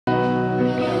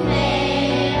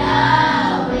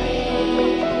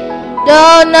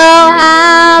Don't know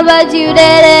how, but you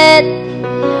did it.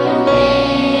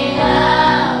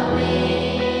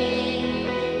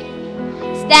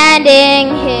 Standing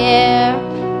here,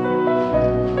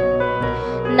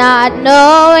 not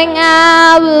knowing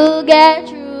how we'll get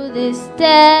through this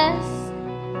test.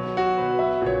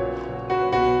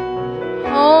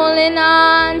 Holding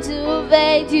on to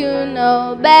faith you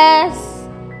know best.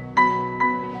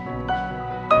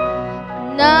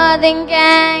 Nothing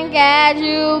can catch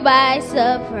you by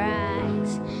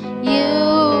surprise.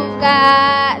 You've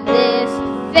got this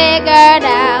figured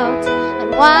out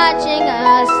and watching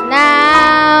us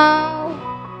now.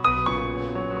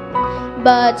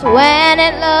 But when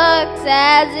it looks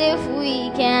as if we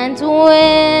can't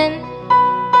win,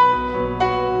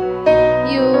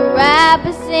 you wrap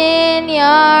us in your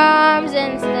arms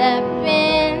and step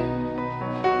in.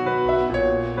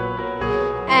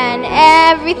 And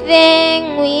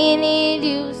everything we need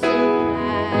you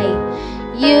supply.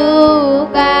 You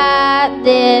got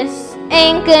this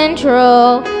in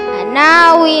control, and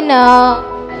now we know.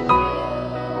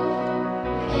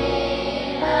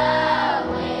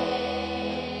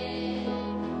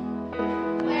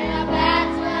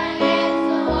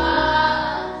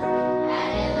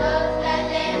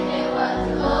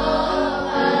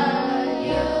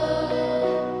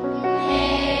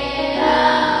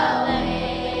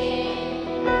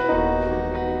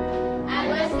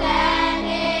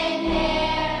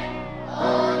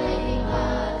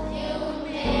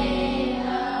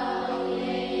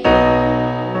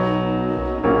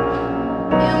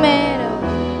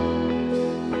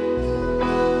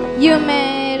 You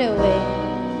made a way,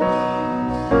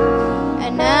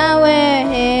 and now we're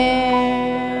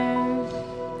here,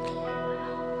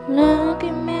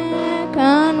 looking back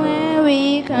on where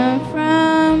we come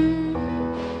from.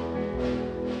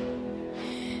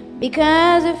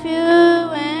 Because of you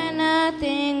and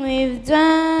nothing we've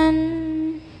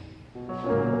done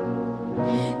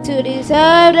to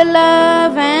deserve the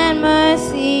love and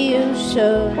mercy you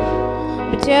showed,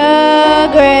 but your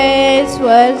grace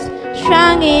was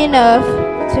strong enough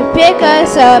to pick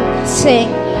us up, sing.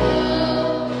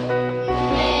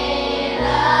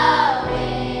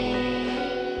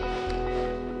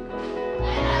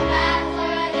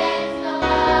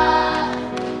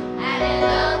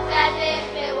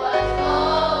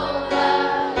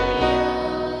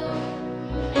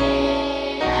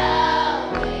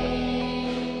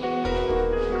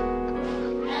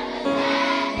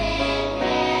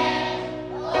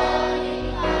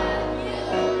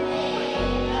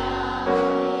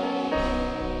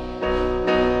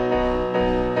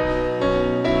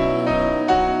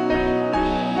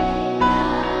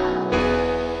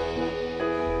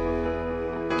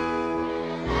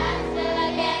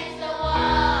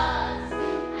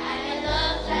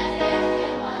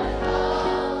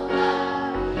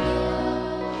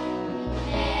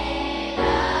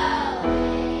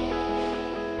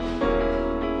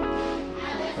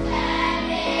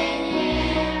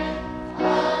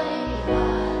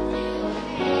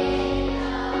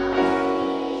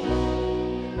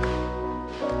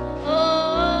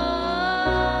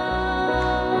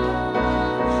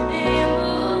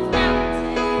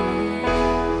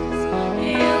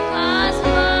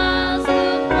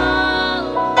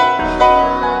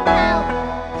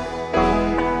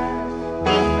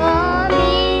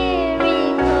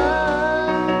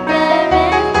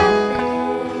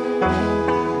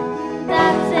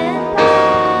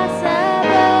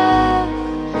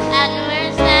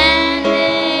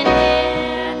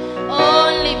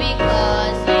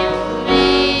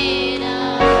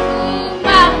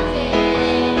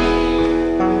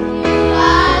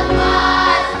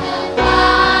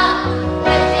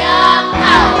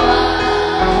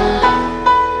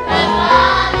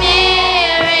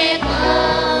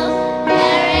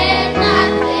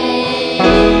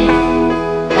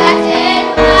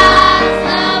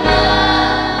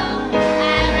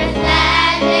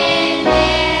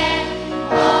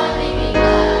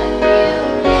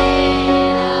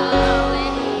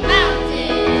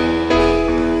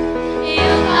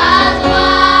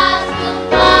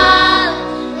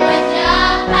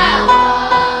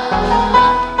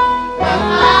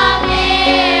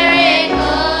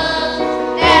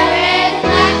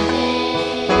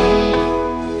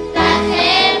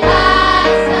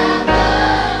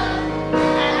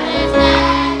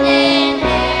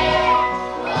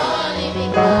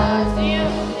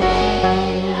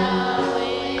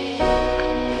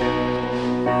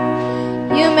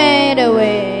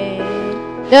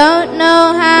 Don't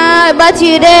know how, but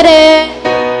you did it.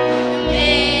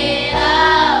 Made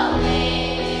a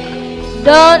way.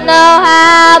 Don't know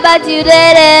how, but you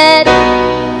did it.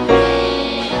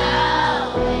 Made a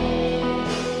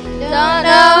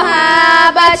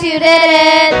but you did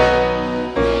it.